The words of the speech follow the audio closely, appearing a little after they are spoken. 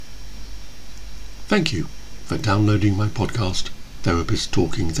Thank you for downloading my podcast, Therapist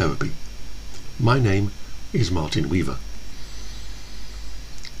Talking Therapy. My name is Martin Weaver.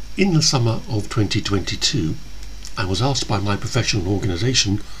 In the summer of 2022, I was asked by my professional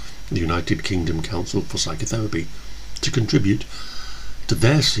organisation, the United Kingdom Council for Psychotherapy, to contribute to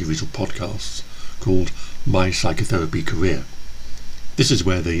their series of podcasts called My Psychotherapy Career. This is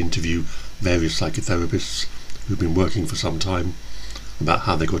where they interview various psychotherapists who've been working for some time about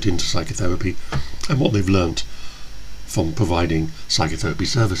how they got into psychotherapy and what they've learnt from providing psychotherapy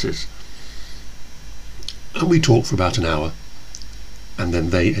services. And we talk for about an hour, and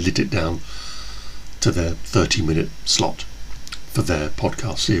then they edit it down to their 30-minute slot for their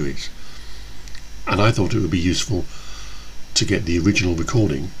podcast series. And I thought it would be useful to get the original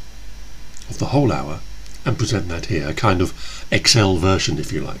recording of the whole hour and present that here, a kind of Excel version,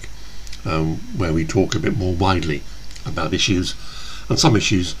 if you like, where we talk a bit more widely about issues. And some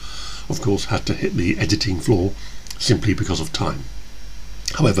issues, of course, had to hit the editing floor simply because of time.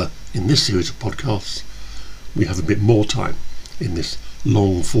 However, in this series of podcasts, we have a bit more time in this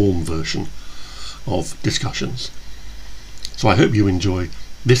long-form version of discussions. So I hope you enjoy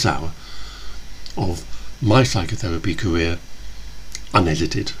this hour of my psychotherapy career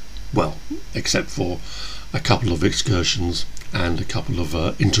unedited, well, except for a couple of excursions and a couple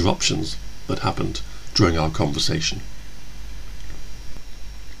of interruptions that happened during our conversation.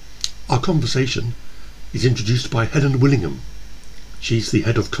 Our conversation is introduced by Helen Willingham. She's the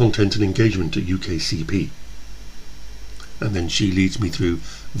Head of Content and Engagement at UKCP. And then she leads me through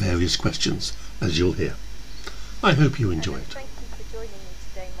various questions, as you'll hear. I hope you enjoy it. Thank you for joining me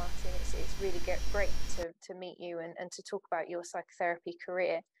today, Martin. It's really great to meet you and to talk about your psychotherapy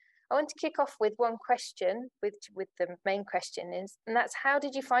career. I want to kick off with one question, with the main question is, and that's, how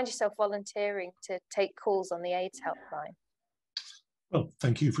did you find yourself volunteering to take calls on the AIDS helpline? Well,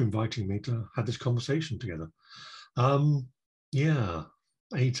 thank you for inviting me to have this conversation together. AIDS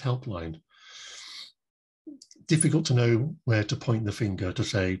helpline. Difficult to know where to point the finger to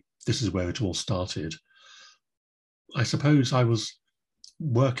say this is where it all started. I suppose I was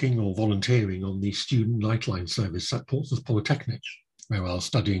working or volunteering on the student nightline service at Portsmouth Polytechnic, where I was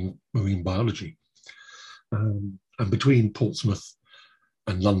studying marine biology. And between Portsmouth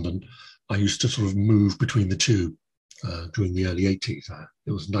and London, I used to sort of move between the two during the early 80s.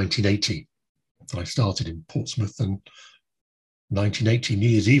 It was 1980 that I started in Portsmouth, and 1980, New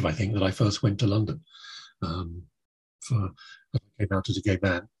Year's Eve, I think, that I first went to London. I came out as a gay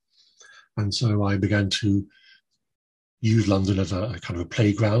man. And so I began to use London as a kind of a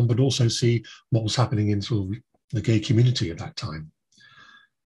playground, but also see what was happening in sort of the gay community at that time.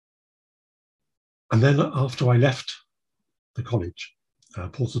 And then after I left the college,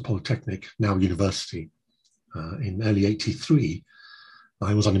 Portsmouth Polytechnic, now university, in early 83,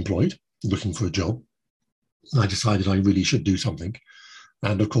 I was unemployed, looking for a job. I decided I really should do something.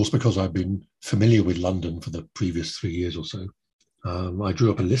 And of course, because I've been familiar with London for the previous 3 years or so, I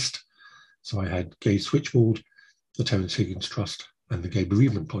drew up a list. So I had Gay Switchboard, the Terence Higgins Trust, and the Gay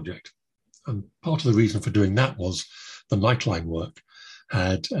Bereavement Project. And part of the reason for doing that was the Nightline work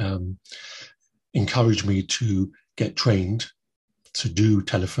had encouraged me to get trained to do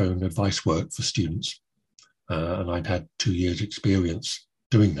telephone advice work for students. And I'd had 2 years experience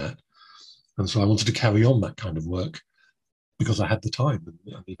doing that. And so I wanted to carry on that kind of work because I had the time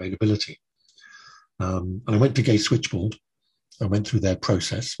and the availability. And I went to Gay Switchboard. I went through their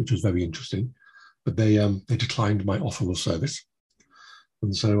process, which was very interesting, but they declined my offer of service.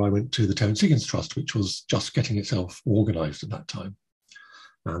 And so I went to the Terence Higgins Trust, which was just getting itself organised at that time.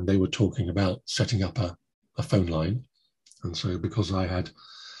 And they were talking about setting up a phone line. And so because I had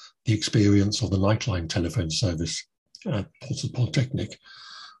the experience of the Nightline telephone service at Portsmouth Polytechnic,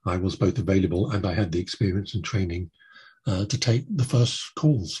 I was both available and I had the experience and training to take the first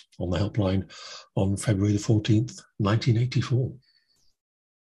calls on the helpline on February the 14th, 1984.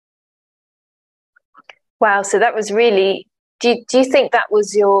 Wow, so that was really, do you think that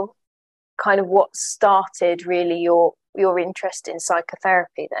was your kind of what started really your interest in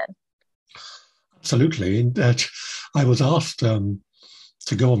psychotherapy then? Absolutely. In that I was asked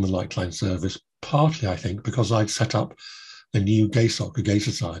to go on the Nightline service, partly, I think, because I'd set up a new GaySoc, a gay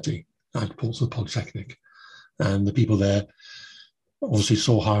society, at Portsmouth Polytechnic. And the people there obviously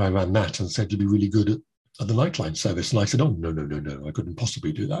saw how I ran that and said, you'd be really good at the Nightline service. And I said, oh, no, I couldn't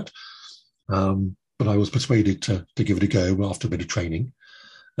possibly do that. But I was persuaded to give it a go after a bit of training.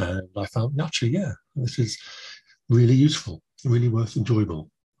 And I found, actually, yeah, this is really useful, really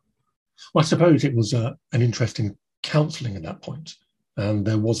enjoyable. Well, I suppose it was an interesting counselling at that point. And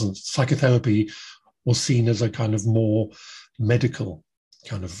there wasn't, psychotherapy was seen as a kind of more medical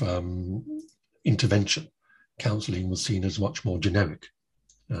kind of intervention. Counselling was seen as much more generic.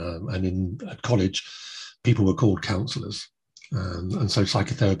 And at college, people were called counsellors. And so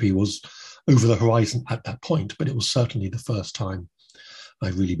psychotherapy was over the horizon at that point, but it was certainly the first time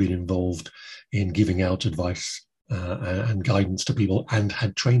I've really been involved in giving out advice and guidance to people and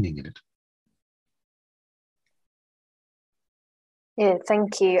had training in it. Yeah,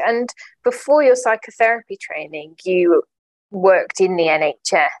 thank you. And before your psychotherapy training, you worked in the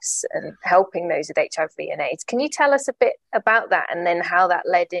NHS and helping those with HIV and AIDS. Can you tell us a bit about that and then how that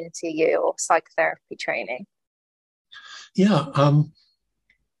led into your psychotherapy training? Yeah,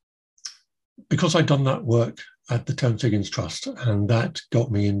 because I'd done that work at the Terence Higgins Trust, and that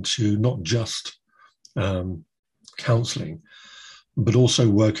got me into not just counselling, but also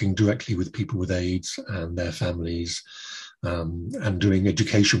working directly with people with AIDS and their families, and doing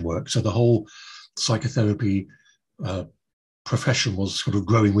education work. So the whole psychotherapy profession was sort of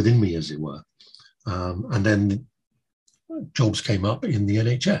growing within me, as it were. And then jobs came up in the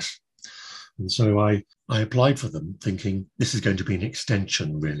NHS. And so I applied for them thinking this is going to be an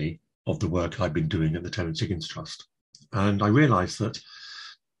extension, really, of the work I'd been doing at the Terence Higgins Trust. And I realised that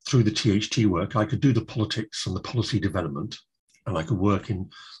through the THT work, I could do the politics and the policy development, and I could work in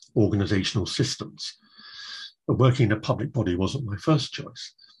organisational systems. But working in a public body wasn't my first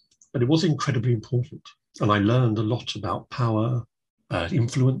choice, but it was incredibly important. And I learned a lot about power,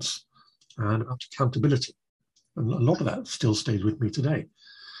 influence, and about accountability. And a lot of that still stays with me today.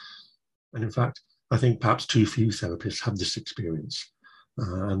 And in fact, I think perhaps too few therapists have this experience.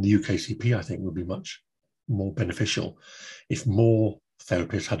 And the UKCP, I think, would be much more beneficial if more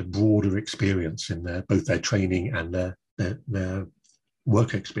therapists had a broader experience in both their training and their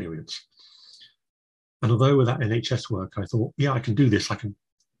work experience. And although with that NHS work, I thought, yeah, I can do this. I can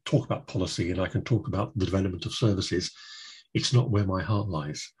talk about policy and I can talk about the development of services. It's not where my heart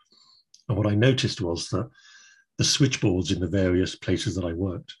lies. And what I noticed was that the switchboards in the various places that I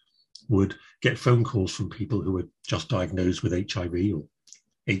worked would get phone calls from people who were just diagnosed with HIV or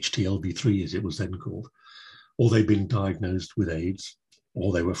HTLV3, as it was then called, or they'd been diagnosed with AIDS,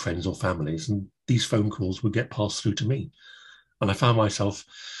 or they were friends or families. And these phone calls would get passed through to me. And I found myself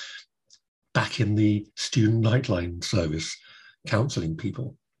back in the student nightline service, counselling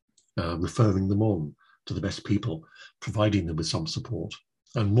people, referring them on to the best people, providing them with some support.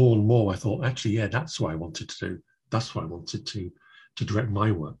 And more, I thought, actually, yeah, that's what I wanted to do. That's what I wanted to direct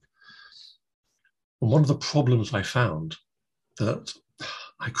my work. And one of the problems I found that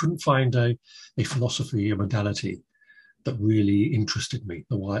I couldn't find a philosophy, a modality that really interested me,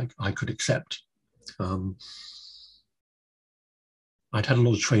 the way I could accept. I'd had a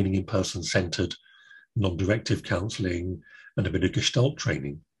lot of training in person-centered, non-directive counselling and a bit of Gestalt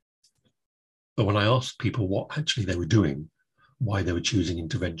training. But when I asked people what actually they were doing, why they were choosing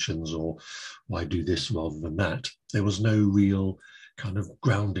interventions or why do this rather than that, there was no real kind of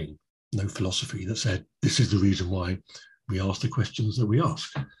grounding, no philosophy that said, this is the reason why we ask the questions that we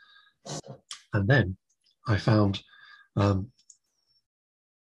ask. And then I found a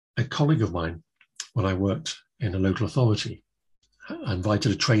colleague of mine, when I worked in a local authority, I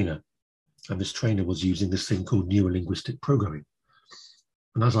invited a trainer, and this trainer was using this thing called neurolinguistic programming.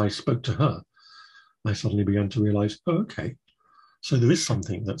 And as I spoke to her, I suddenly began to realize, oh, okay, so there is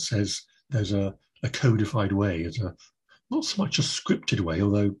something that says there's a codified way, not so much a scripted way,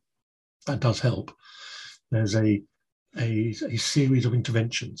 although that does help. There's a series of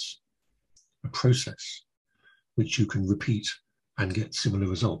interventions, a process, which you can repeat and get similar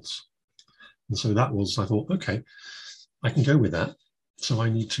results. And so that was, I thought, okay, I can go with that. So I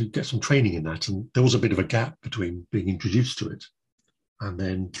need to get some training in that. And there was a bit of a gap between being introduced to it and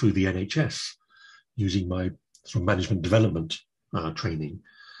then through the NHS, using my sort of management development training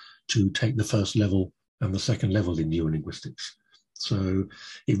to take the first level and the second level in neurolinguistics. So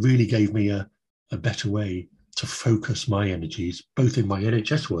it really gave me a better way to focus my energies, both in my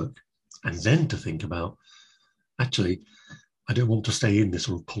NHS work and then to think about, actually, I don't want to stay in this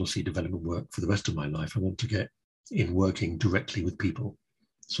sort of policy development work for the rest of my life. I want to get in working directly with people.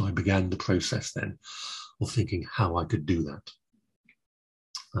 So I began the process then of thinking how I could do that.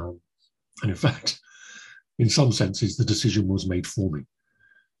 And in fact, in some senses, the decision was made for me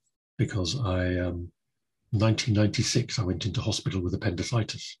because in 1996, I went into hospital with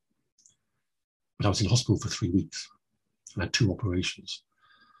appendicitis. But I was in hospital for 3 weeks and had 2 operations.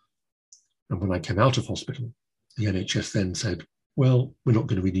 And when I came out of hospital, the NHS then said, well, we're not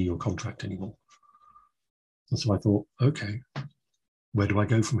going to renew your contract anymore. And so I thought, okay, where do I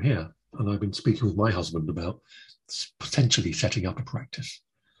go from here? And I've been speaking with my husband about potentially setting up a practice.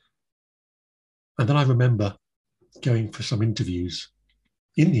 And then I remember going for some interviews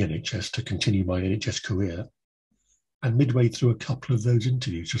in the NHS to continue my NHS career. And midway through a couple of those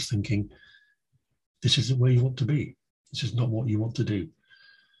interviews, just thinking, this isn't where you want to be. This is not what you want to do.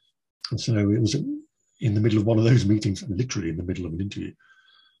 And so it was in the middle of one of those meetings, literally in the middle of an interview,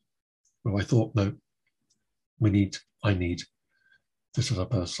 where I thought, no, I need to set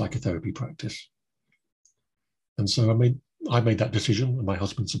up a psychotherapy practice. And so I made that decision, and my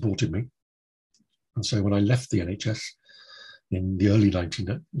husband supported me. And so when I left the NHS in the early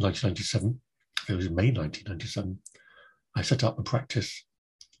 1997, it was in May 1997, I set up a practice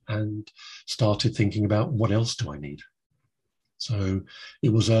and started thinking about what else do I need. So it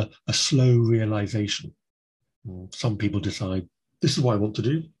was a slow realization. Some people decide, this is what I want to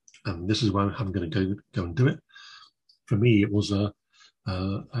do, and this is where I'm going to go and do it. For me, it was a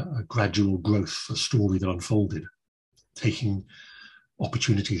gradual growth, a story that unfolded, taking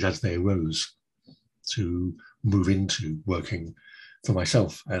opportunities as they arose to move into working for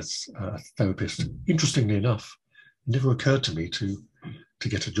myself as a therapist. Interestingly enough, it never occurred to me to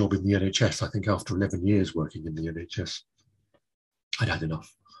get a job in the NHS. I think after 11 years working in the NHS, I'd had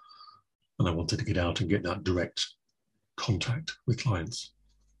enough. And I wanted to get out and get that direct contact with clients.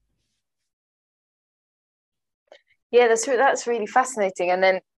 Yeah, that's really fascinating. And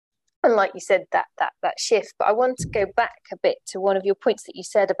then, and like you said, that shift. But I want to go back a bit to one of your points that you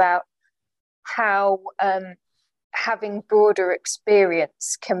said about how having broader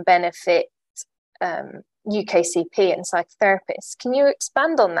experience can benefit UKCP and psychotherapists. Can you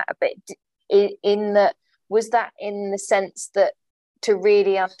expand on that a bit? Was that in the sense that to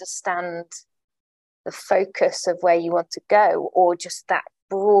really understand the focus of where you want to go, or just that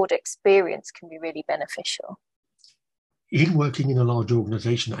broad experience can be really beneficial? In working in a large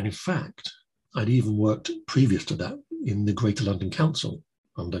organisation, and in fact, I'd even worked previous to that in the Greater London Council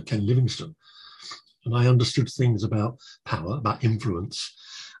under Ken Livingstone, and I understood things about power, about influence,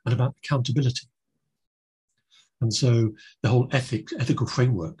 and about accountability. And so the whole ethical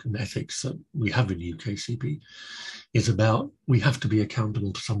framework and ethics that we have in UKCP is about we have to be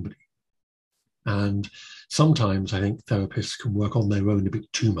accountable to somebody. And sometimes I think therapists can work on their own a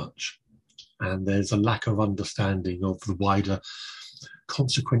bit too much. And there's a lack of understanding of the wider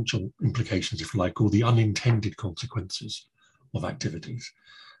consequential implications, if you like, or the unintended consequences of activities.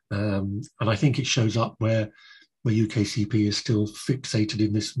 And I think it shows up where UKCP is still fixated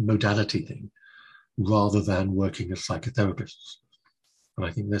in this modality thing, rather than working as psychotherapists. And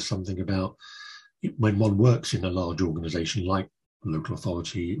I think there's something about when one works in a large organisation like a local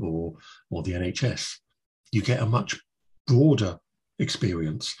authority or the NHS, you get a much broader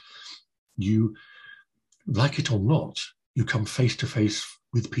experience. You, like it or not, you come face to face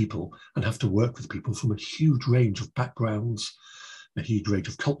with people and have to work with people from a huge range of backgrounds, a huge range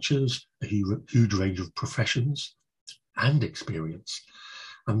of cultures, a huge range of professions and experience.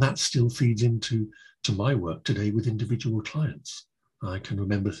 And that still feeds into my work today with individual clients. I can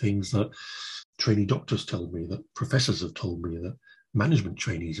remember things that trainee doctors told me, that professors have told me, that management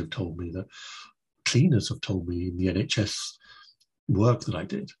trainees have told me, that cleaners have told me in the NHS work that I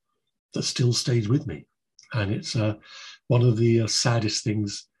did, that still stays with me. And it's one of the saddest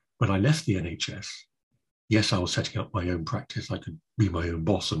things when I left the NHS. Yes, I was setting up my own practice. I could be my own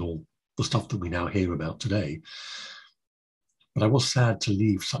boss and all the stuff that we now hear about today. But I was sad to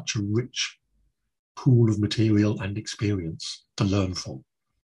leave such a rich pool of material and experience to learn from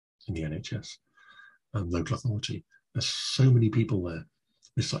in the NHS and local authority. There's so many people there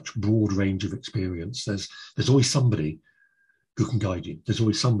with such broad range of experience. There's always somebody who can guide you. There's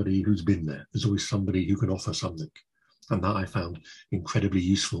always somebody who's been there. There's always somebody who can offer something. And that I found incredibly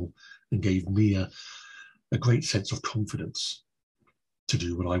useful and gave me a great sense of confidence to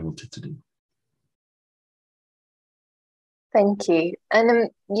do what I wanted to do. Thank you. And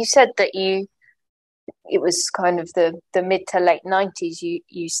you said that it was kind of the mid to late 90s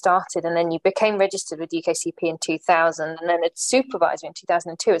you started, and then you became registered with UKCP in 2000, and then a supervisor in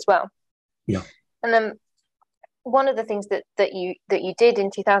 2002 as well. Yeah. And then one of the things that you did in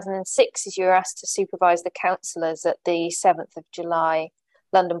 2006 is you were asked to supervise the counsellors at the 7th of July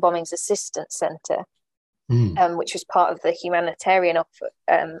London Bombings Assistance Centre, which was part of the humanitarian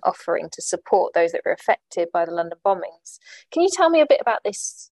offering to support those that were affected by the London bombings. Can you tell me a bit about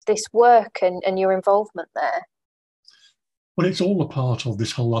this work and your involvement there? Well, it's all a part of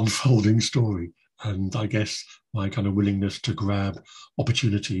this whole unfolding story, and I guess my kind of willingness to grab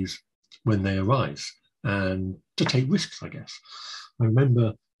opportunities when they arise and to take risks, I guess. I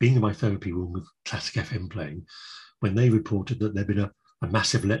remember being in my therapy room with Classic FM playing when they reported that there'd been a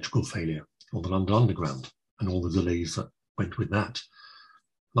massive electrical failure on the London Underground and all the delays that went with that.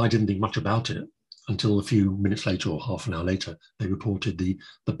 And I didn't think much about it until a few minutes later or half an hour later, they reported the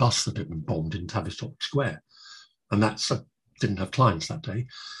bus that had been bombed in Tavistock Square. And that's, didn't have clients that day,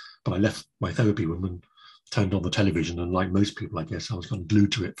 but I left my therapy room and turned on the television. And like most people, I guess, I was kind of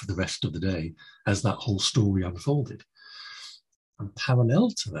glued to it for the rest of the day as that whole story unfolded. And parallel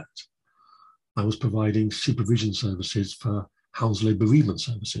to that, I was providing supervision services for Hounslow Bereavement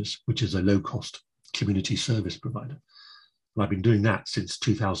Services, which is a low-cost community service provider. And I've been doing that since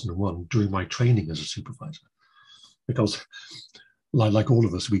 2001 during my training as a supervisor. Because like all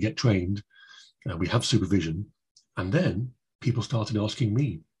of us, we get trained, we have supervision, and then people started asking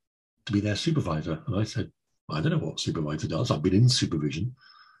me to be their supervisor. And I said, I don't know what supervisor does. I've been in supervision,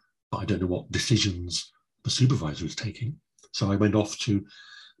 but I don't know what decisions the supervisor is taking. So I went off to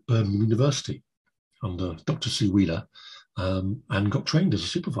Birmingham University under Dr. Sue Wheeler and got trained as a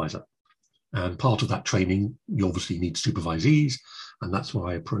supervisor. And part of that training, you obviously need supervisees, and that's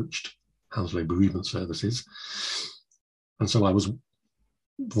why I approached Hounslow Bereavement Services. And so I was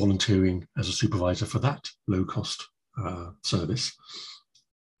volunteering as a supervisor for that low-cost service.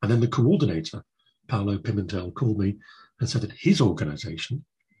 And then the coordinator, Paolo Pimentel, called me and said that his organisation,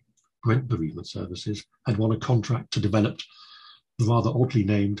 Brent Bereavement Services, had won a contract to develop the rather oddly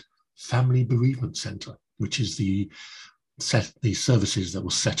named Family Bereavement Centre, which is the services that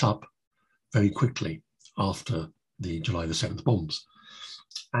was set up very quickly after the July the 7th bombs.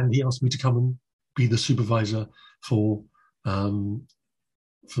 And he asked me to come and be the supervisor for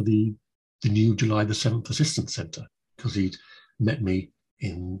the new July the 7th Assistance Centre, because he'd met me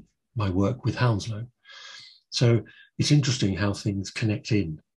in my work with Hounslow. So it's interesting how things connect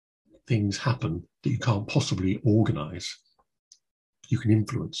in. Things happen that you can't possibly organise, you can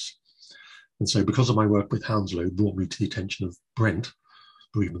influence. And so because of my work with Hounslow, brought me to the attention of Brent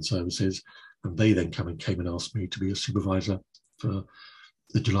Bereavement Services, and they then came and asked me to be a supervisor for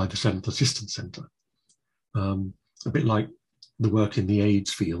the July the 7th Assistance Centre. A bit like the work in the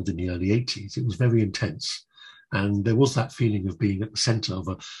AIDS field in the early 80s, it was very intense. And there was that feeling of being at the centre of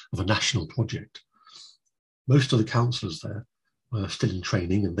a national project. Most of the counsellors there were still in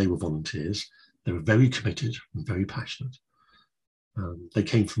training and they were volunteers. They were very committed and very passionate. They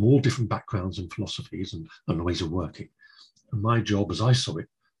came from all different backgrounds and philosophies and ways of working. And my job, as I saw it,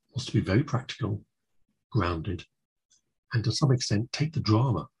 was to be very practical, grounded, and to some extent take the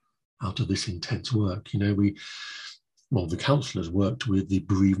drama out of this intense work. You know, the counsellors worked with the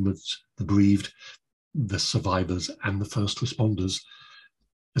bereaved, the survivors and the first responders,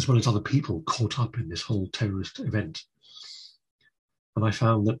 as well as other people caught up in this whole terrorist event. And I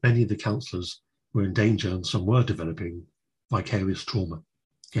found that many of the counsellors were in danger, and some were developing vicarious trauma,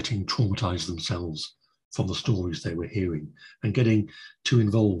 getting traumatized themselves from the stories they were hearing and getting too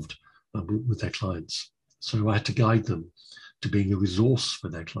involved with their clients. So I had to guide them to being a resource for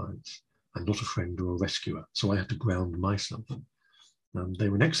their clients and not a friend or a rescuer. So I had to ground myself. They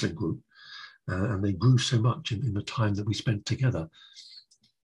were an excellent group, and they grew so much in the time that we spent together.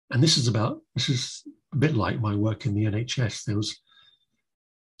 And this is a bit like my work in the NHS. There was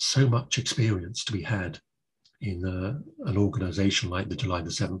so much experience to be had in an organisation like the July the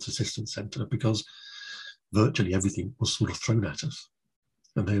 7th Assistance Centre, because virtually everything was sort of thrown at us.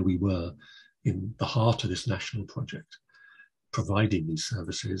 And there we were in the heart of this national project, providing these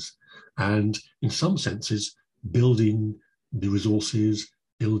services and in some senses building the resources,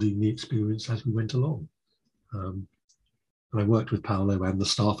 building the experience as we went along. And I worked with Paolo and the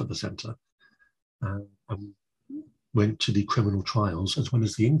staff at the centre and went to the criminal trials as well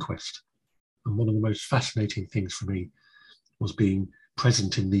as the inquest. And one of the most fascinating things for me was being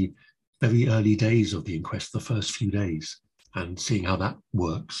present in the very early days of the inquest, the first few days, and seeing how that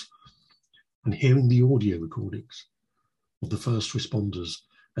works, and hearing the audio recordings of the first responders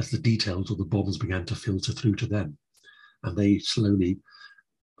as the details of the bombs began to filter through to them. And they slowly,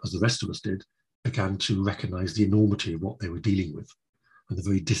 as the rest of us did, began to recognise the enormity of what they were dealing with and the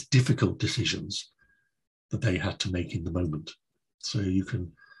very difficult decisions that they had to make in the moment. So you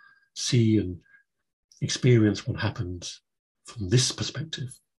can see and experience what happened from this perspective.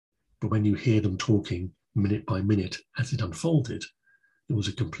 But when you hear them talking minute by minute as it unfolded, it was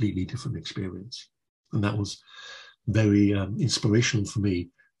a completely different experience. And that was very inspirational for me,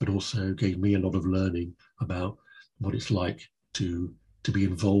 but also gave me a lot of learning about what it's like to be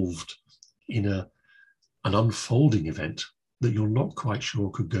involved in an unfolding event that you're not quite sure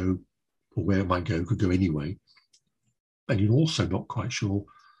could go, or where it might go, could go anyway. And you're also not quite sure,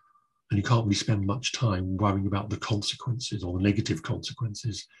 and you can't really spend much time worrying about the consequences or the negative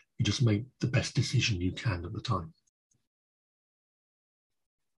consequences. You just make the best decision you can at the time.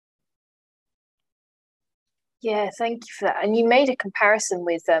 Yeah, thank you for that. And you made a comparison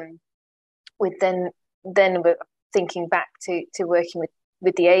with with then we're thinking back to working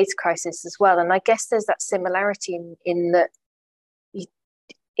with the AIDS crisis as well. And I guess there's that similarity in that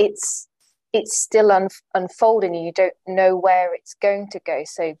it's still unfolding and you don't know where it's going to go.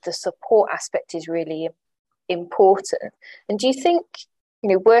 So the support aspect is really important. And do you think,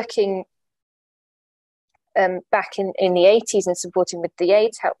 working back in the 80s and supporting with the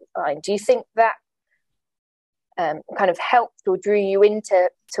AIDS helpline, do you think that kind of helped or drew you into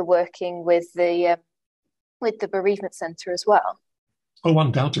working with the bereavement centre as well? Oh,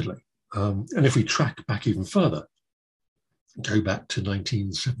 undoubtedly. And if we track back even further, go back to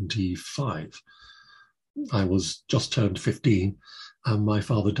 1975, I was just turned 15 and my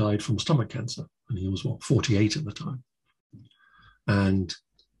father died from stomach cancer. And he was, 48 at the time. And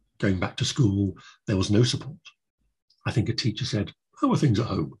going back to school, there was no support. I think a teacher said, "How are things at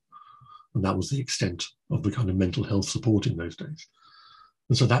home?" And that was the extent of the kind of mental health support in those days.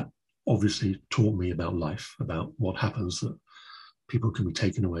 And so that obviously taught me about life, about what happens, that people can be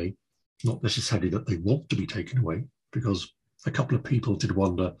taken away, not necessarily that they want to be taken away, because a couple of people did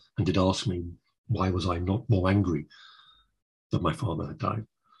wonder and did ask me, why was I not more angry that my father had died?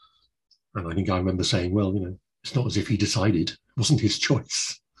 And I think I remember saying, well, it's not as if he decided, it wasn't his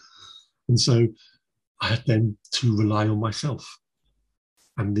choice. And so I had then to rely on myself.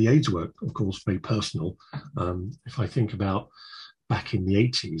 And the AIDS work, of course, very personal. If I think about back in the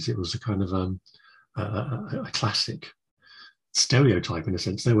 80s, it was a kind of a classic stereotype in a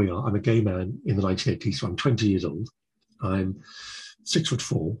sense. There we are. I'm a gay man in the 1980s, so I'm 20 years old. I'm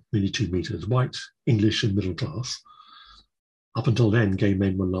 6'4", nearly 2 meters, white, English and middle class. Up until then, gay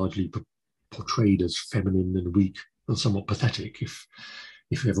men were largely portrayed as feminine and weak and somewhat pathetic. If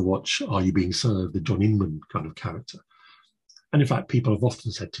you ever watch Are You Being Served, the John Inman kind of character. And in fact, people have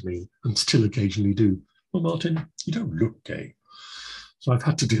often said to me, and still occasionally do, well, Martin, you don't look gay. So I've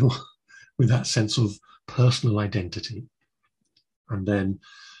had to deal with that sense of personal identity. And then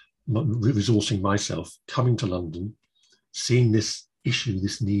resourcing myself, coming to London, seeing this issue,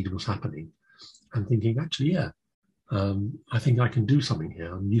 this need was happening, and thinking, actually, I think I can do something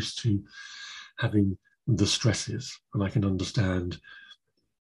here. I'm used to having the stresses, and I can understand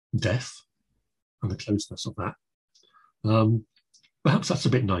death and the closeness of that. Perhaps that's a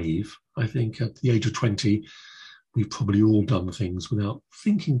bit naive. I think at the age of 20, we've probably all done things without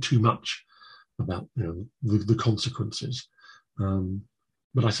thinking too much about the consequences.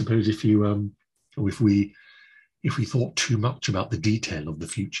 But I suppose if we thought too much about the detail of the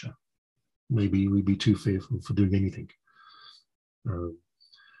future, maybe we'd be too fearful for doing anything.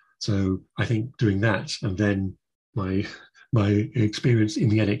 So I think doing that, and then my experience in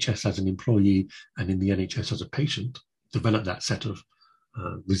the NHS as an employee and in the NHS as a patient, developed that set of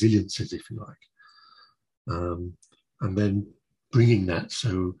resiliences, if you like. And then bringing that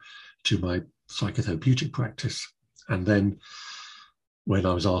to my psychotherapeutic practice. And then when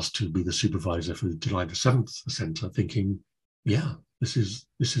I was asked to be the supervisor for the July the 7th Centre, thinking, this is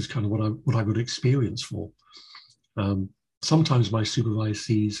kind of what I would experience for. Sometimes my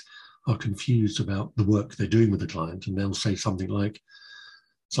supervisees are confused about the work they're doing with the client, and they'll say something like,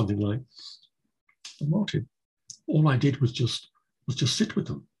 Martin, all I did was just sit with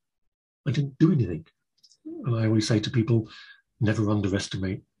them. I didn't do anything. And I always say to people, never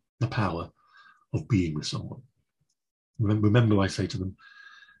underestimate the power of being with someone. Remember, I say to them,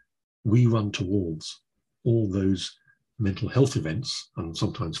 we run towards all those mental health events and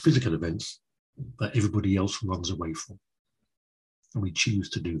sometimes physical events that everybody else runs away from. And we choose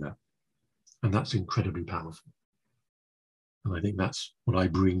to do that. And that's incredibly powerful. And I think that's what I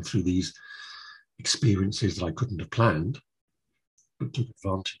bring through these experiences that I couldn't have planned, but took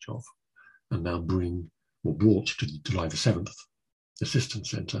advantage of, and now brought to the July the 7th Assistance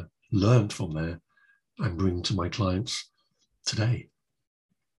Centre, learned from there, and bring to my clients today.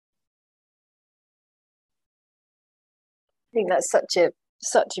 I think that's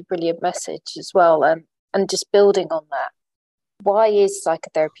such a brilliant message as well. And just building on that, why is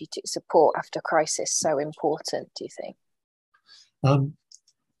psychotherapeutic support after crisis so important, do you think?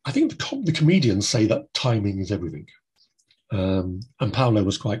 I think the comedians say that timing is everything. And Paolo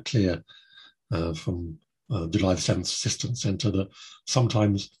was quite clear from July the 7th Assistance Centre that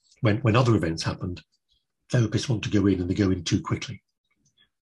sometimes when other events happened, therapists want to go in and they go in too quickly.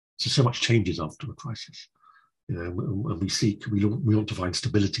 So much changes after a crisis. And we want to find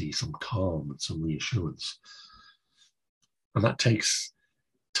stability, some calm and some reassurance. And that takes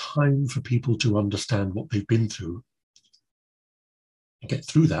time for people to understand what they've been through and get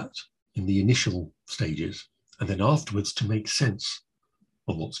through that in the initial stages, and then afterwards to make sense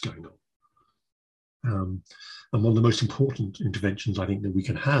of what's going on. And one of the most important interventions I think that we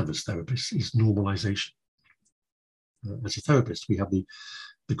can have as therapists is normalization. As a therapist, we have the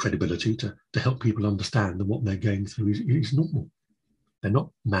credibility to help people understand that what they're going through is normal. They're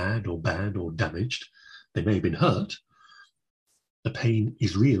not mad or bad or damaged. They may have been hurt. The pain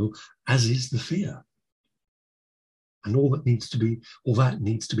is real, as is the fear. And all that needs to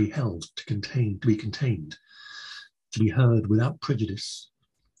be held, to be contained, to be heard without prejudice,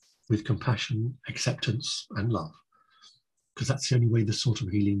 with compassion, acceptance, and love. Because that's the only way this sort of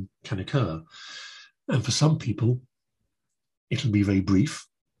healing can occur. And for some people, it'll be very brief,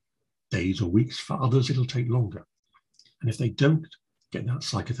 days or weeks. For others, it'll take longer. And if they don't get that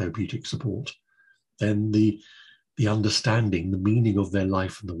psychotherapeutic support, then the understanding, the meaning of their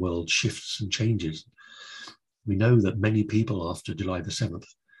life and the world shifts and changes. We know that many people after July the 7th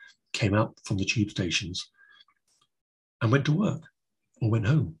came out from the tube stations and went to work or went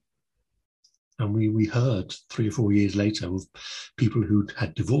home. And we heard 3 or 4 years later of people who'd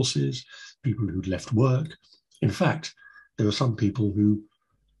had divorces, people who'd left work. In fact, there were some people who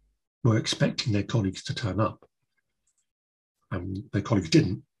were expecting their colleagues to turn up. And their colleagues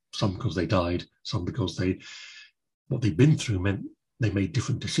didn't, some because they died, some because what they'd been through meant they made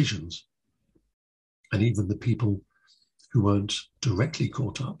different decisions. And even the people who weren't directly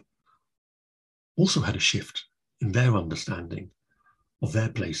caught up also had a shift in their understanding of their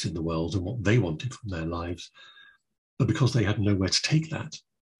place in the world and what they wanted from their lives. But because they had nowhere to take that,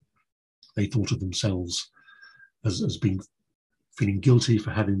 they thought of themselves as being feeling guilty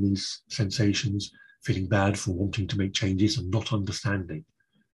for having these sensations, feeling bad for wanting to make changes and not understanding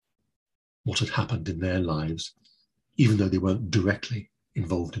what had happened in their lives, even though they weren't directly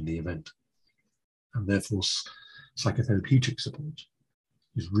involved in the event. And therefore, psychotherapeutic support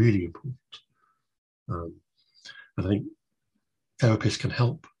is really important. And I think therapists can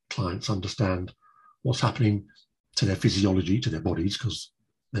help clients understand what's happening to their physiology, to their bodies, because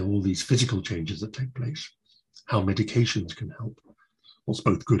there are all these physical changes that take place, how medications can help, what's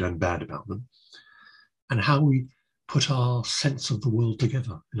both good and bad about them, and how we put our sense of the world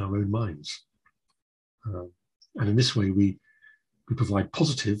together in our own minds. And in this way, we provide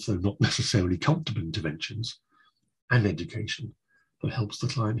positive, though not necessarily comfortable interventions and education that helps the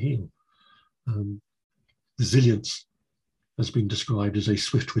client heal. Resilience has been described as a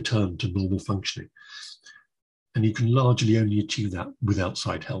swift return to normal functioning. And you can largely only achieve that with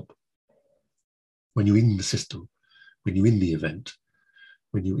outside help. When you're in the system, when you're in the event,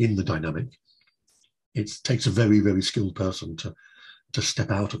 when you're in the dynamic, it takes a very, very skilled person to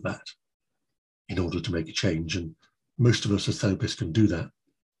step out of that in order to make a change. And most of us as therapists can do that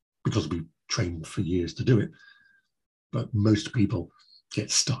because we've trained for years to do it. But most people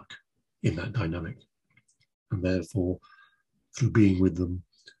get stuck in that dynamic. And therefore, through being with them,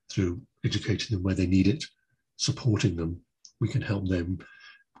 through educating them where they need it, supporting them, we can help them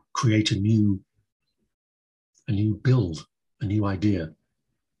create a new build, a new idea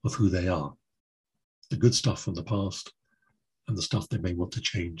of who they are. The good stuff from the past and the stuff they may want to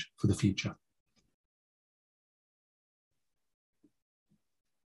change for the future.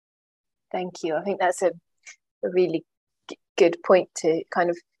 Thank you. I think that's a really good point to kind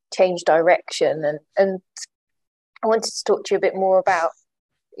of change direction. And I wanted to talk to you a bit more about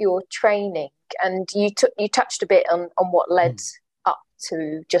your training. And you touched a bit on what led up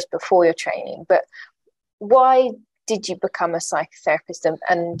to just before your training. But why did you become a psychotherapist,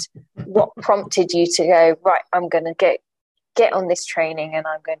 and what prompted you to go, right, I'm going to get on this training and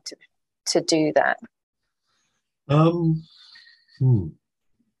I'm going to do that?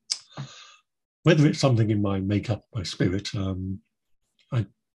 Whether it's something in my makeup, my spirit, I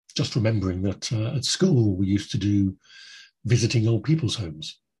just remembering that at school we used to do visiting old people's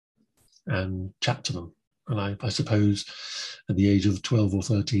homes and chat to them. And I suppose at the age of 12 or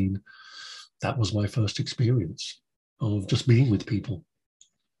 13, that was my first experience of just being with people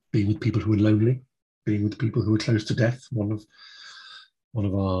who were lonely, being with people who were close to death. One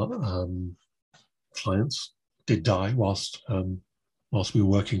of our clients did die whilst we were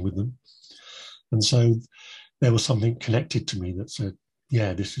working with them. And so there was something connected to me that said,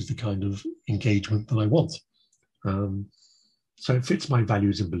 yeah, this is the kind of engagement that I want. So it fits my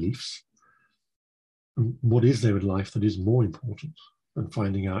values and beliefs. And what is there in life that is more important than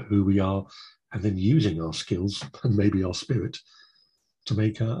finding out who we are and then using our skills and maybe our spirit to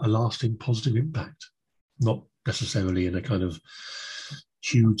make a lasting positive impact? Not necessarily in a kind of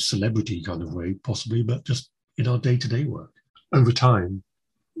huge celebrity kind of way, possibly, but just in our day-to-day work. Over time,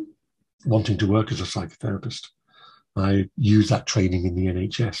 wanting to work as a psychotherapist, I used that training in the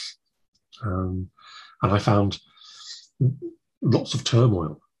NHS. And I found lots of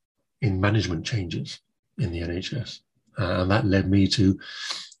turmoil in management changes in the NHS. And that led me to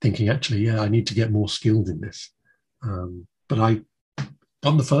thinking, actually, I need to get more skilled in this. But I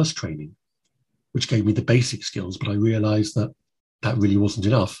done the first training, which gave me the basic skills, but I realized that that really wasn't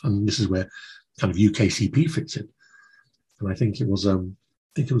enough. And this is where kind of UKCP fits in. And I think it was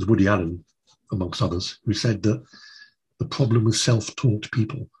Woody Allen, amongst others, who said that the problem with self-taught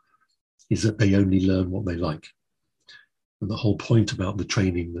people is that they only learn what they like. And the whole point about the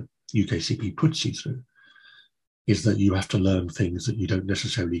training that UKCP puts you through is that you have to learn things that you don't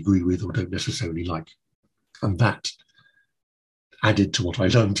necessarily agree with or don't necessarily like. And that, added to what I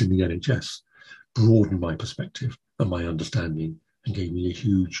learned in the NHS, broadened my perspective and my understanding and gave me a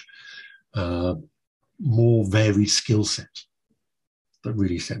huge, more varied skill set that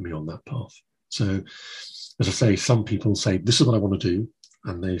really set me on that path. So, as I say, some people say, this is what I want to do,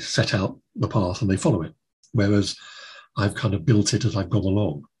 and they set out the path and they follow it. Whereas I've kind of built it as I've gone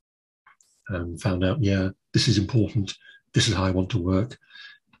along and found out, this is important. This is how I want to work.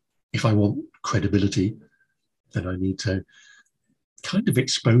 If I want credibility, then I need to kind of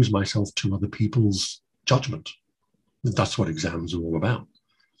expose myself to other people's judgment. That's what exams are all about.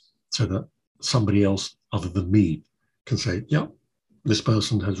 So that somebody else other than me can say, this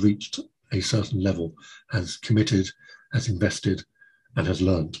person has reached a certain level, has committed, has invested, and has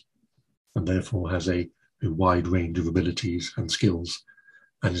learned, and therefore has a wide range of abilities and skills,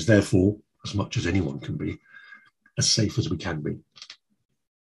 and is therefore, as much as anyone can be, as safe as we can be.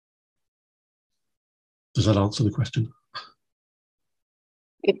 Does that answer the question?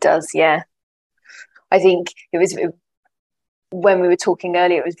 It does, yeah. I think when we were talking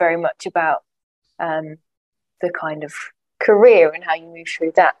earlier, it was very much about the kind of career and how you move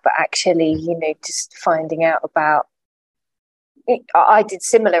through that, but actually, just finding out about it. I did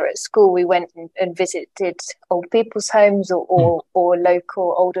similar at school. We went and visited old people's homes or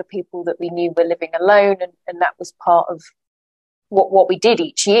local older people that we knew were living alone, and that was part of what we did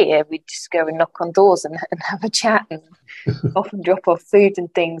each year. We'd just go and knock on doors and have a chat and often drop off food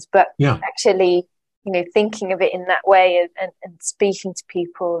and things. But actually, thinking of it in that way and speaking to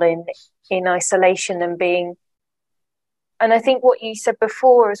people in isolation and being. And I think what you said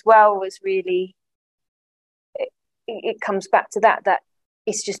before as well was really, it comes back to that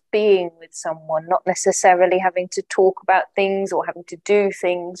it's just being with someone, not necessarily having to talk about things or having to do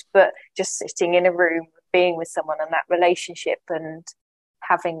things, but just sitting in a room, being with someone, and that relationship and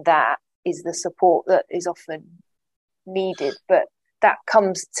having that is the support that is often needed. But that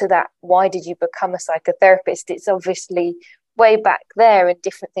comes to that, why did you become a psychotherapist? It's obviously way back there and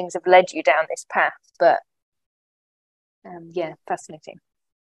different things have led you down this path, but fascinating.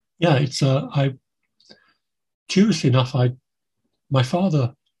 It's curiously enough, my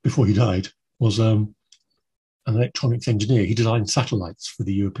father, before he died, was an electronics engineer. He designed satellites for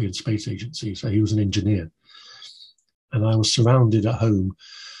the European Space Agency, so he was an engineer. And I was surrounded at home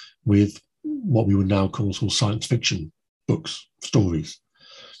with what we would now call science fiction books, stories.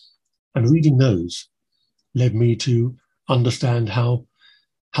 And reading those led me to understand how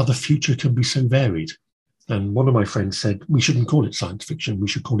the future can be so varied. And one of my friends said, we shouldn't call it science fiction, we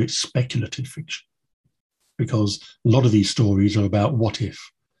should call it speculative fiction. Because a lot of these stories are about what if,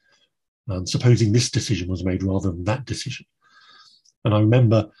 supposing this decision was made rather than that decision. And I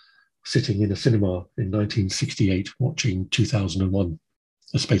remember sitting in a cinema in 1968 watching 2001,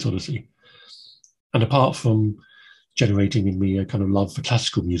 A Space Odyssey. And apart from generating in me a kind of love for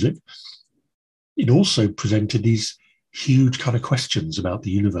classical music, it also presented these huge kind of questions about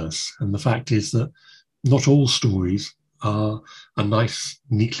the universe. And the fact is that not all stories are nice,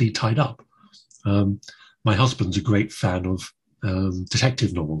 neatly tied up. My husband's a great fan of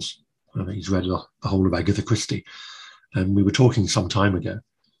detective novels. I think he's read the whole of Agatha Christie. And we were talking some time ago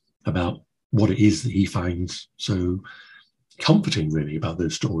about what it is that he finds so comforting, really, about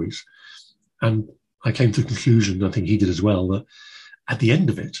those stories. And I came to the conclusion, I think he did as well, that at the end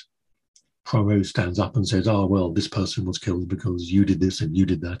of it, Poirot stands up and says, this person was killed because you did this and you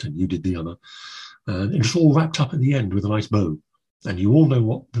did that and you did the other. And it's all wrapped up at the end with a nice bow. And you all know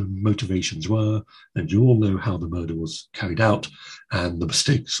what the motivations were, and you all know how the murder was carried out, and the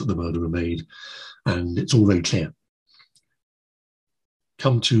mistakes that the murderer made, and it's all very clear.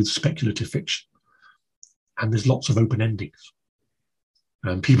 Come to speculative fiction, and there's lots of open endings.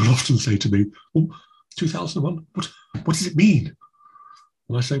 And people often say to me, 2001, what does it mean?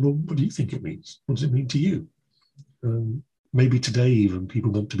 And I say, well, what do you think it means? What does it mean to you? Maybe today even people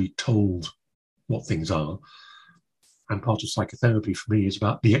want to be told what things are. And part of psychotherapy for me is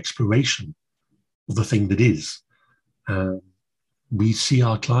about the exploration of the thing that is. We see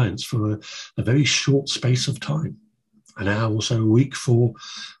our clients for a very short space of time, an hour or so a week, for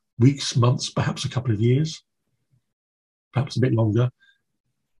weeks, months, perhaps a couple of years, perhaps a bit longer,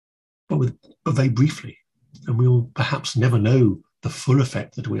 but very briefly. And we'll perhaps never know the full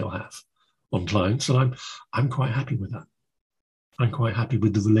effect that we'll have on clients. And I'm quite happy with that. I'm quite happy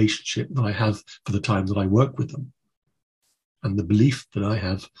with the relationship that I have for the time that I work with them, and the belief that I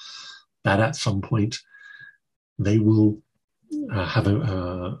have that at some point they will have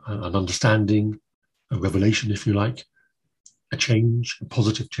an understanding, a revelation, if you like, a change, a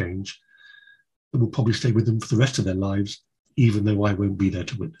positive change that will probably stay with them for the rest of their lives, even though I won't be there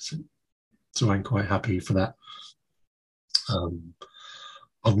to witness it. So I'm quite happy for that.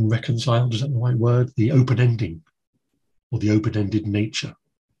 Unreconciled, is that the right word? The open ending, or the open-ended nature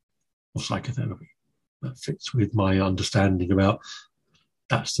of psychotherapy. That fits with my understanding about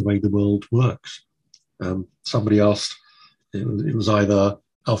that's the way the world works. Somebody asked, it was either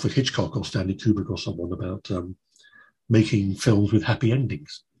Alfred Hitchcock or Stanley Kubrick or someone, about making films with happy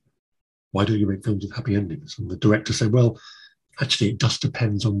endings. Why don't you make films with happy endings? And the director said, well, actually, it just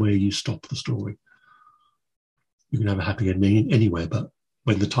depends on where you stop the story. You can have a happy ending anywhere, but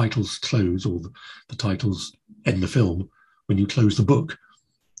when the titles close, or the titles end the film, when you close the book,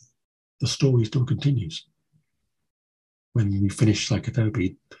 the story still continues. When we finish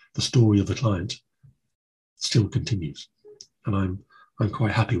psychotherapy, the story of the client still continues. And I'm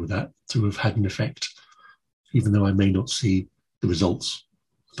quite happy with that, to have had an effect, even though I may not see the results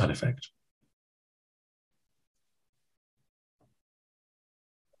of that effect.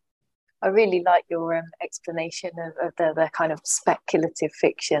 I really like your explanation of the kind of speculative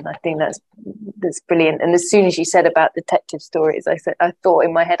fiction. I think that's brilliant. And as soon as you said about detective stories, I thought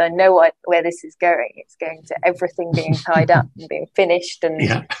in my head, I know where this is going. It's going to everything being tied up and being finished, and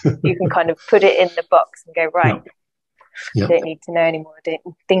you can kind of put it in the box and go, right, you don't need to know anymore. I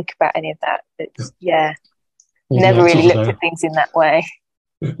don't think about any of that. It's, never really looked at things in that way.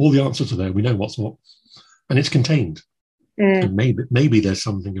 All the answers are there. We know what's what, and it's contained. And maybe there's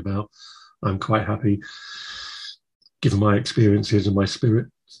something about, I'm quite happy, given my experiences and my spirit,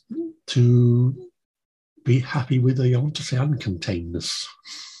 to be happy with I want to say, uncontainedness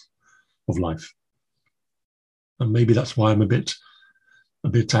of life. And maybe that's why I'm a bit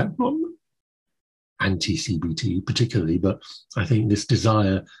anti-CBT particularly, but I think this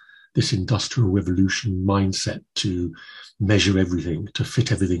desire, this industrial revolution mindset to measure everything, to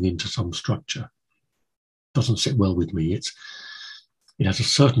fit everything into some structure, doesn't sit well with me. It has a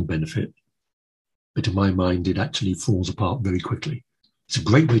certain benefit, but in my mind, it actually falls apart very quickly. It's a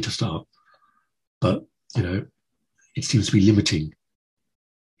great way to start, but it seems to be limiting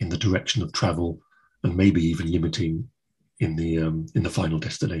in the direction of travel, and maybe even limiting in the final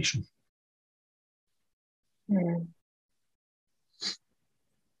destination. Going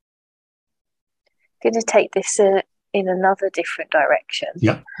to take this in another different direction.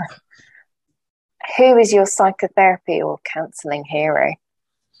 Yeah. Who is your psychotherapy or counselling hero?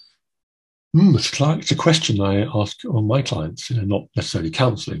 It's a question I ask all my clients, not necessarily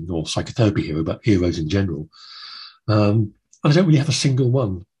counselling or psychotherapy hero, but heroes in general. I don't really have a single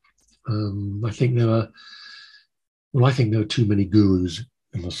one. I think there are too many gurus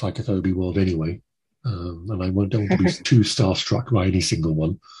in the psychotherapy world anyway, and I don't want to be too starstruck by any single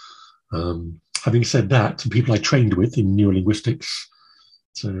one. Having said that, the people I trained with in neurolinguistics,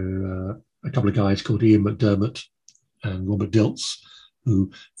 so a couple of guys called Ian McDermott and Robert Dilts,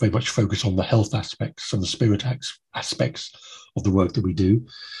 who very much focus on the health aspects and the spirit aspects of the work that we do.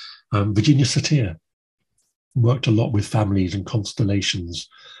 Virginia Satir worked a lot with families and constellations,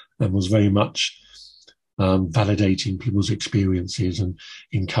 and was very much validating people's experiences and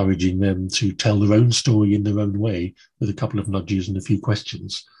encouraging them to tell their own story in their own way, with a couple of nudges and a few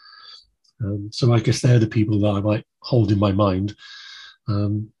questions. So I guess they're the people that I might hold in my mind.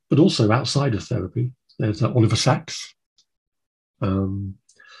 But also outside of therapy, there's Oliver Sacks and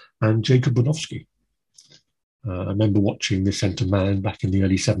Jacob Bronowski. I remember watching The Scent of Man back in the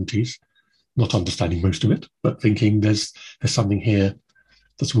early 70s, not understanding most of it, but thinking there's something here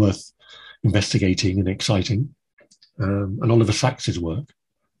that's worth investigating and exciting. And Oliver Sacks's work,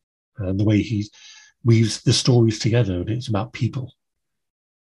 and the way he weaves the stories together, and it's about people.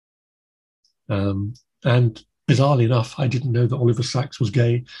 And bizarrely enough, I didn't know that Oliver Sacks was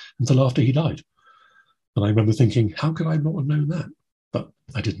gay until after he died. And I remember thinking, how could I not have known that? But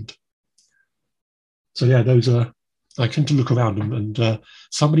I didn't. So yeah, I tend to look around and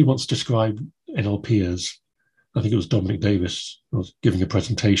somebody once described NLP as, I think it was Dominic Davis, I was giving a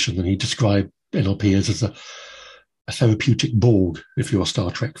presentation, and he described NLP as a therapeutic Borg, if you're a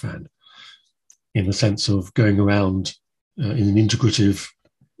Star Trek fan, in the sense of going around in an integrative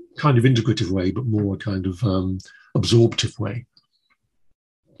way, but more a kind of absorptive way,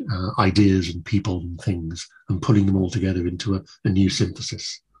 ideas and people and things and pulling them all together into a new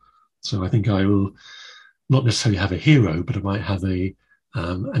synthesis. So I think I will not necessarily have a hero, but I might have an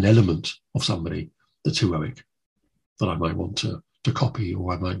element of somebody that's heroic that I might want to copy,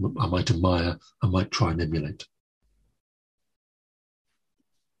 or I might admire, I might try and emulate.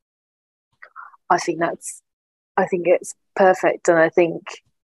 I think it's perfect, and I think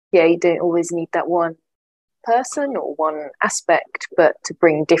you don't always need that one person or one aspect, but to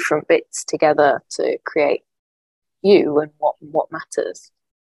bring different bits together to create you and what matters.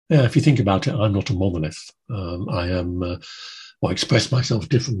 Yeah, if you think about it, I'm not a monolith. I express myself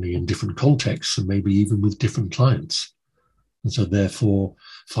differently in different contexts, and maybe even with different clients. And so therefore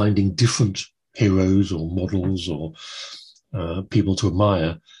finding different heroes or models or people to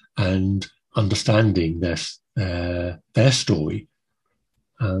admire and understanding their story,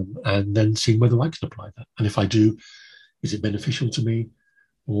 and then seeing whether I can apply that. And if I do, is it beneficial to me?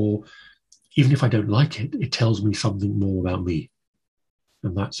 Or even if I don't like it, it tells me something more about me.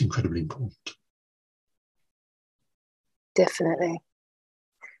 And that's incredibly important. Definitely.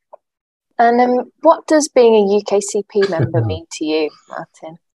 And what does being a UKCP member mean to you,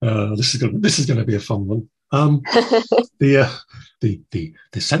 Martin? This is going to be a fun one. The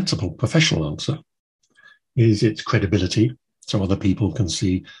sensible professional answer is its credibility, so other people can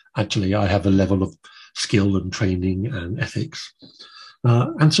see actually I have a level of skill and training and ethics,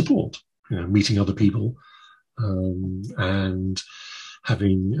 and support. Meeting other people, and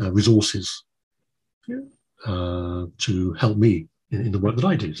having resources to help me in the work that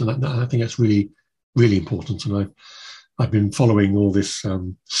I do. So I think that's really, really important. And I've been following all this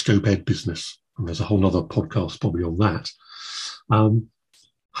Scope Ed business, and there's a whole other podcast probably on that.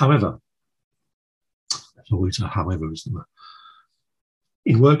 However, there's always a however, isn't there?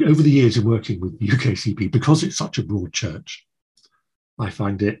 Over the years in working with UKCP, because it's such a broad church, I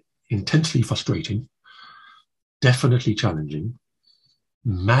find it intensely frustrating, definitely challenging,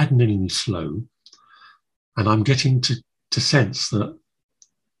 maddeningly slow, and I'm getting to sense that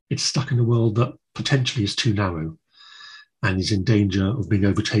it's stuck in a world that potentially is too narrow and is in danger of being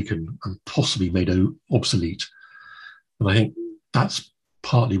overtaken and possibly made obsolete. And I think that's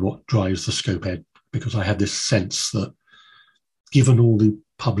partly what drives the Scope Ed, because I have this sense that given all the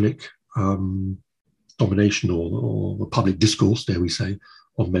public domination or the public discourse, dare we say,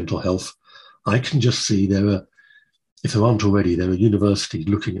 on mental health, I can just see if there aren't already, there are universities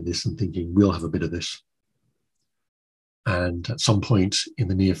looking at this and thinking, we'll have a bit of this. And at some point in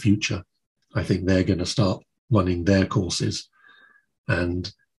the near future, I think they're going to start running their courses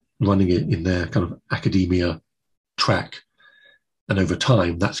and running it in their kind of academia track. And over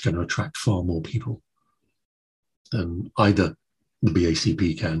time, that's going to attract far more people than either the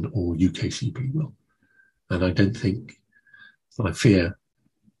BACP can or UKCP will. And I fear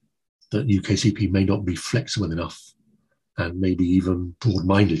that UKCP may not be flexible enough and maybe even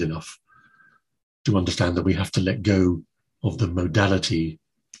broad-minded enough to understand that we have to let go of the modality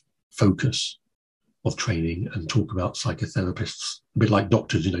focus of training and talk about psychotherapists, a bit like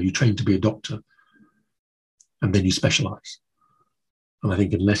doctors. You train to be a doctor and then you specialize. And I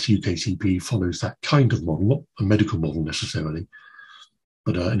think unless UKCP follows that kind of model, not a medical model necessarily,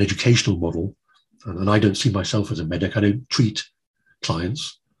 but an educational model, and I don't see myself as a medic, I don't treat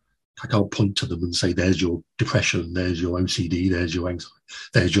clients. I can't point to them and say, there's your depression, there's your OCD, there's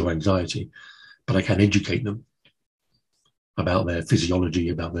your anxiety. But I can educate them about their physiology,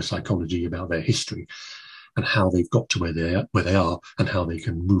 about their psychology, about their history, and how they've got to where they are, and how they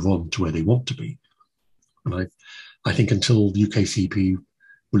can move on to where they want to be. And I think until the UKCP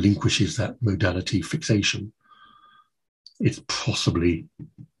relinquishes that modality fixation, it's possibly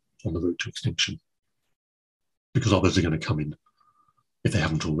on the road to extinction, because others are going to come in, if they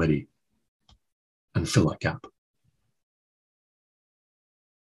haven't already, and fill that gap.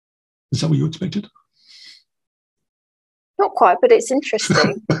 Is that what you expected? Not quite, but it's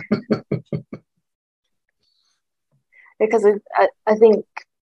interesting. Because I think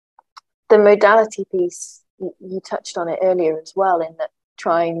the modality piece, you touched on it earlier as well, in that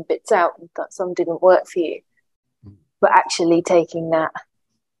trying bits out and that some didn't work for you, but actually taking that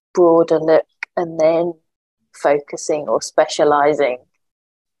broader look and then focusing or specializing.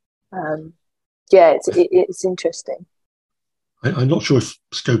 It's interesting. I'm not sure if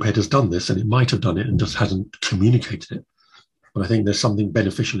Scope Ed has done this, and it might have done it and just hasn't communicated it. But I think there's something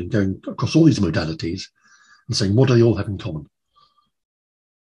beneficial in going across all these modalities and saying, what do they all have in common?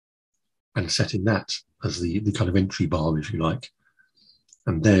 And setting that as the kind of entry bar, if you like.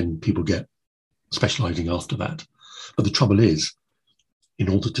 And then people get specializing after that. But the trouble is, in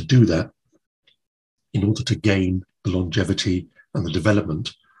order to do that, in order to gain the longevity and the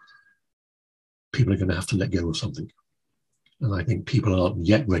development people are going to have to let go of something. And I think people aren't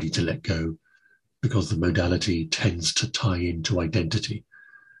yet ready to let go because the modality tends to tie into identity.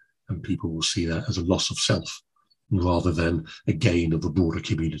 And people will see that as a loss of self rather than a gain of a broader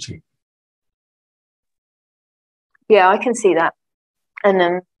community. Yeah, I can see that.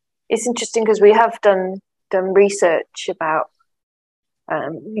 And it's interesting because we have done research about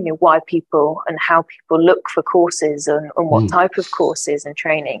why people and how people look for courses and what type of courses and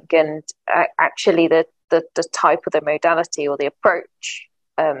training, and actually the type of the modality or the approach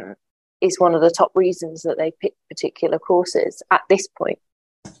is one of the top reasons that they pick particular courses at this point.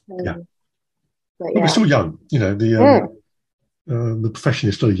 But we're still young, the profession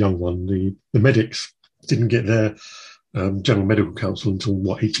is still a young one. The medics didn't get their General Medical Council until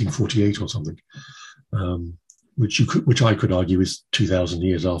 1848 or something. Which I could argue is 2,000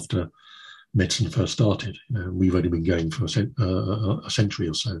 years after medicine first started. We've only been going for a century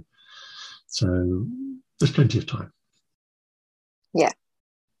or so. So there's plenty of time. Yeah.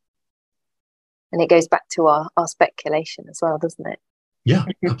 And it goes back to our speculation as well, doesn't it? Yeah,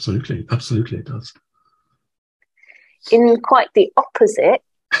 absolutely. Absolutely it does. In quite the opposite,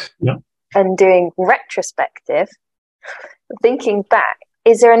 and doing retrospective, thinking back,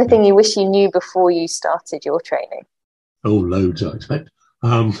 is there anything you wish you knew before you started your training? Oh, loads, I expect.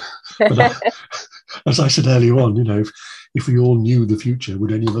 But as I said earlier on, if we all knew the future,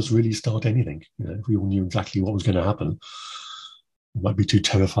 would any of us really start anything? If we all knew exactly what was going to happen, we might be too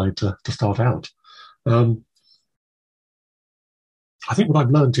terrified to start out. I think what I've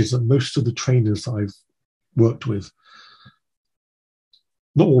learned is that most of the trainers that I've worked with,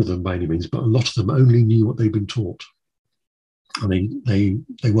 not all of them by any means, but a lot of them only knew what they'd been taught. I mean, they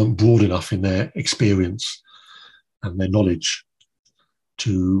weren't broad enough in their experience and their knowledge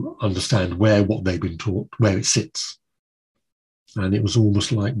to understand what they've been taught, where it sits. And it was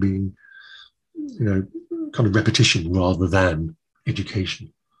almost like being, kind of repetition rather than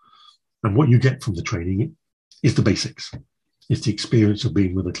education. And what you get from the training is the basics. It's the experience of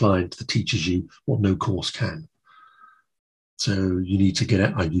being with a client that teaches you what no course can. So you need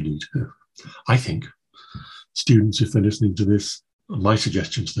to I think students, if they're listening to this, my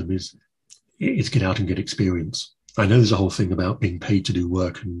suggestion to them is get out and get experience. I know there's a whole thing about being paid to do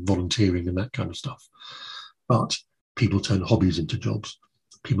work and volunteering and that kind of stuff, but people turn hobbies into jobs.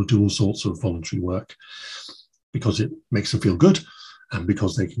 People do all sorts of voluntary work because it makes them feel good and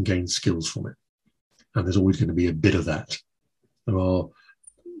because they can gain skills from it. And there's always going to be a bit of that. There are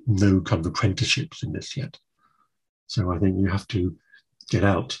no kind of apprenticeships in this yet. So I think you have to get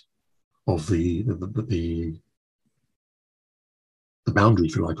out of the boundary,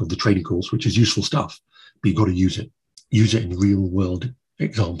 if you like, of the training course, which is useful stuff, but you've got to use it. Use it in real world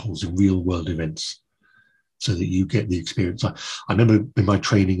examples, in real world events, so that you get the experience. I remember in my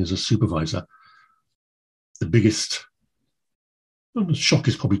training as a supervisor, the biggest shock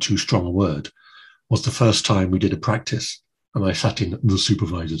is probably too strong a word, was the first time we did a practice and I sat in the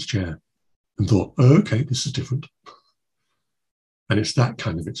supervisor's chair and thought, oh, okay, this is different. And it's that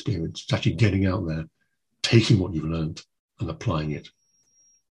kind of experience. It's actually getting out there, taking what you've learned and applying it.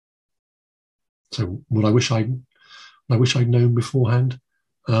 So what I wish I'd known beforehand,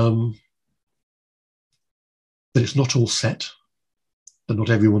 that it's not all set, that not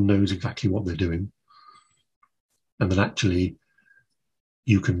everyone knows exactly what they're doing, and that actually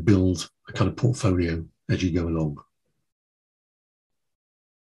you can build a kind of portfolio as you go along.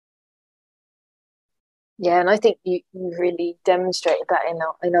 Yeah, and I think you really demonstrated that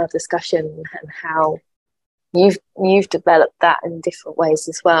in our discussion, and how you've developed that in different ways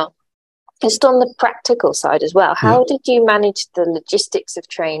as well. Just on the practical side as well, how did you manage the logistics of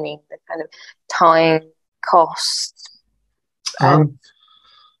training, the kind of time, cost?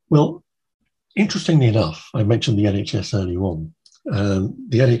 Well, interestingly enough, I mentioned the NHS earlier on.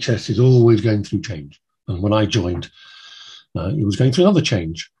 The NHS is always going through change. And when I joined, it was going through another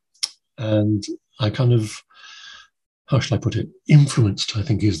change. And I kind of, how should I put it, influenced, I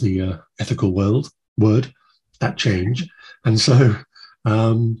think is the ethical word, that change. And so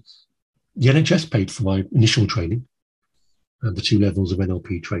the NHS paid for my initial training and the 2 levels of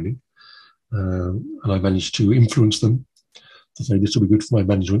NLP training. And I managed to influence them to say this will be good for my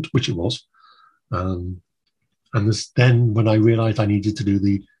management, which it was. And then when I realized I needed to do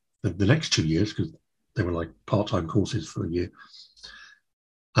the next 2 years, because they were like part-time courses for a year,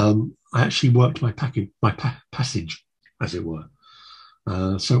 I actually worked my passage, as it were.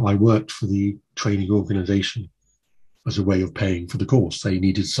 So I worked for the training organization as a way of paying for the course. They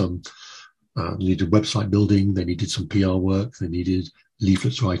needed needed website building, they needed some PR work, they needed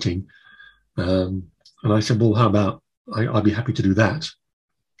leaflets writing. And I said, well, how about I'd be happy to do that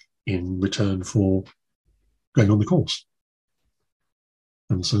in return for going on the course.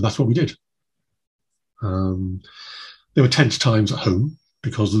 And so that's what we did. There were tense times at home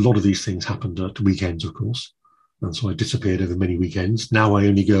because a lot of these things happened at weekends, of course. And so I disappeared over many weekends. Now I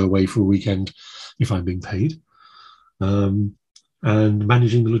only go away for a weekend if I'm being paid. And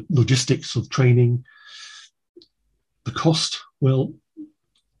managing the logistics of training, the cost, well,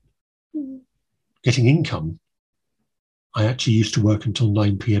 getting income. I actually used to work until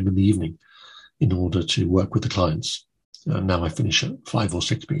 9 p.m. in the evening in order to work with the clients. Now I finish at 5 or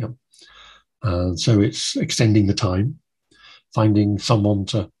 6 p.m. So it's extending the time, finding someone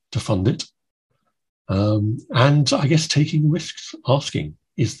to fund it, and I guess taking risks, asking,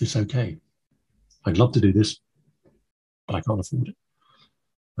 is this okay? I'd love to do this, but I can't afford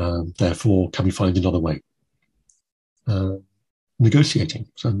it. Therefore, can we find another way? Negotiating.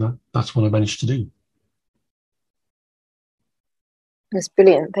 So that's what I managed to do. That's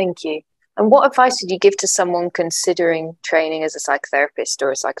brilliant. Thank you. And what advice would you give to someone considering training as a psychotherapist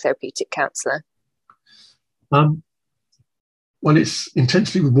or a psychotherapeutic counsellor? Well, it's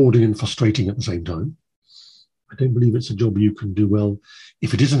intensely rewarding and frustrating at the same time. I don't believe it's a job you can do well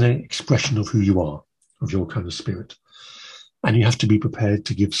if it isn't an expression of who you are, of your kind of spirit. And you have to be prepared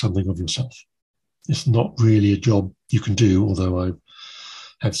to give something of yourself. It's not really a job you can do, although I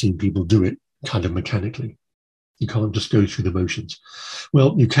have seen people do it kind of mechanically. You can't just go through the motions.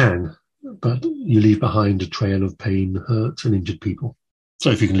 Well, you can, but you leave behind a trail of pain, hurt, and injured people.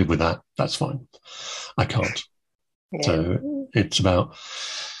 So if you can live with that, that's fine. I can't. Yeah. So it's about,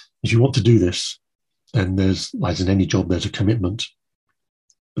 if you want to do this, then there's, as in any job, there's a commitment.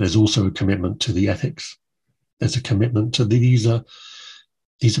 But there's also a commitment to the ethics. There's a commitment to these are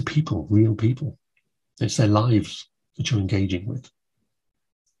people, real people. It's their lives that you're engaging with.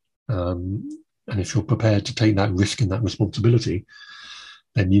 And if you're prepared to take that risk and that responsibility,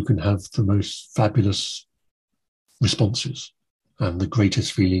 then you can have the most fabulous responses and the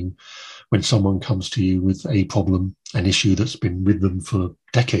greatest feeling when someone comes to you with a problem, an issue that's been with them for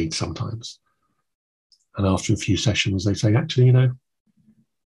decades sometimes. And after a few sessions, they say, actually,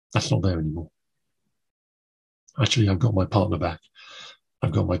 that's not there anymore. Actually, I've got my partner back.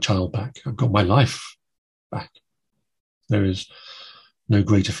 I've got my child back. I've got my life back. There is no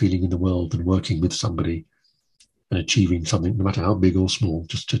greater feeling in the world than working with somebody and achieving something, no matter how big or small,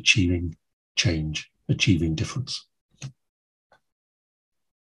 just achieving change, achieving difference.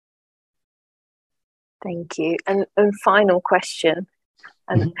 Thank you. And final question,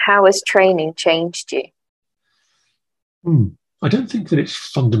 how has training changed you? I don't think that it's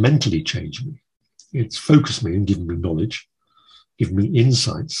fundamentally changed me. It's focused me and given me knowledge, given me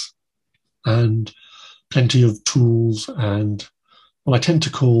insights, and plenty of tools and, well, I tend to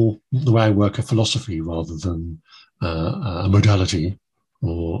call the way I work a philosophy rather than a modality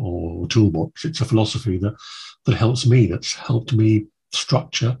or toolbox. It's a philosophy that helps me, that's helped me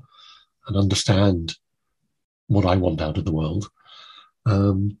structure and understand what I want out of the world.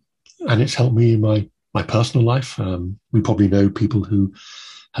 And it's helped me in my personal life. We probably know people who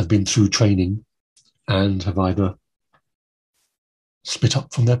have been through training and have either split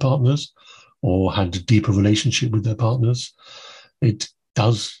up from their partners or had a deeper relationship with their partners. It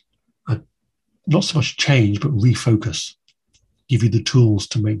does not so much change, but refocus, give you the tools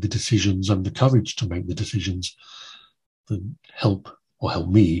to make the decisions and the courage to make the decisions that help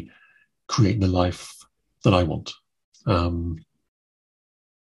me create the life that I want.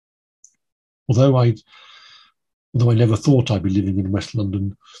 Although I never thought I'd be living in West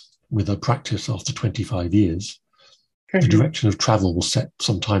London with a practice after 25 years, the direction of travel was set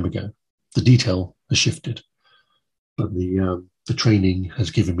some time ago. The detail has shifted, but the training has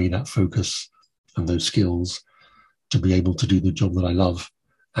given me that focus and those skills to be able to do the job that I love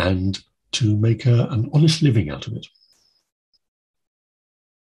and to make an honest living out of it.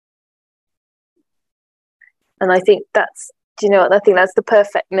 And I think that's the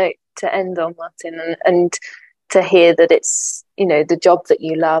perfect note to end on, Martin, and to hear that it's, the job that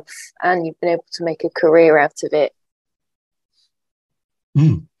you love and you've been able to make a career out of it.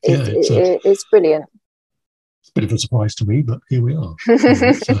 It's brilliant. It's a bit of a surprise to me, but here we are.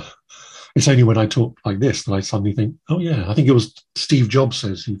 It's only when I talk like this that I suddenly think, oh yeah, I think it was Steve Jobs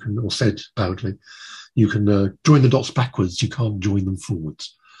said apparently, you can join the dots backwards, you can't join them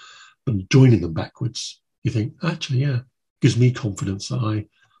forwards. But joining them backwards, you think, actually, yeah, gives me confidence that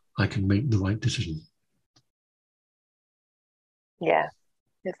I can make the right decision. Yeah,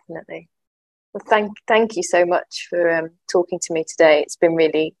 definitely. Well, thank you so much for talking to me today. It's been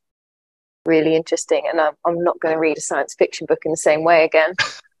really, really interesting, and I'm not going to read a science fiction book in the same way again.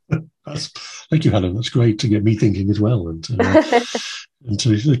 Thank you, Helen. That's great to get me thinking as well. And and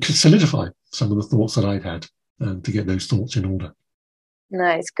to solidify some of the thoughts that I'd had and to get those thoughts in order. No,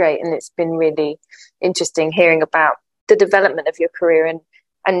 it's great. And it's been really interesting hearing about the development of your career.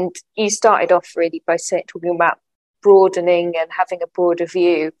 And you started off really by talking about broadening and having a broader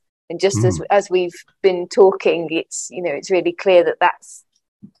view. And just as we've been talking, it's really clear that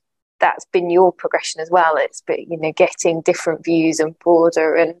that's been your progression as well. It's been, getting different views and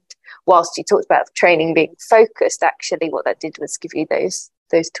broader. And whilst you talked about training being focused, actually what that did was give you those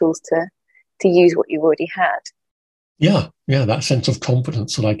tools to use what you already had. Yeah, that sense of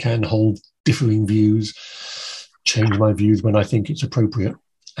confidence that I can hold differing views, change my views when I think it's appropriate,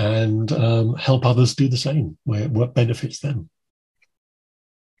 and help others do the same where what benefits them.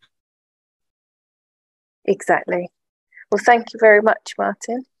 Exactly. Well, thank you very much,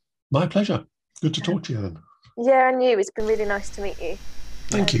 Martin. My pleasure. Good to talk to you, Ellen. Yeah, and you. It's been really nice to meet you.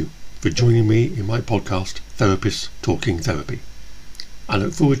 Thank you for joining me in my podcast, Therapists Talking Therapy. I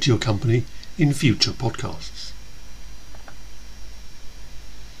look forward to your company in future podcasts.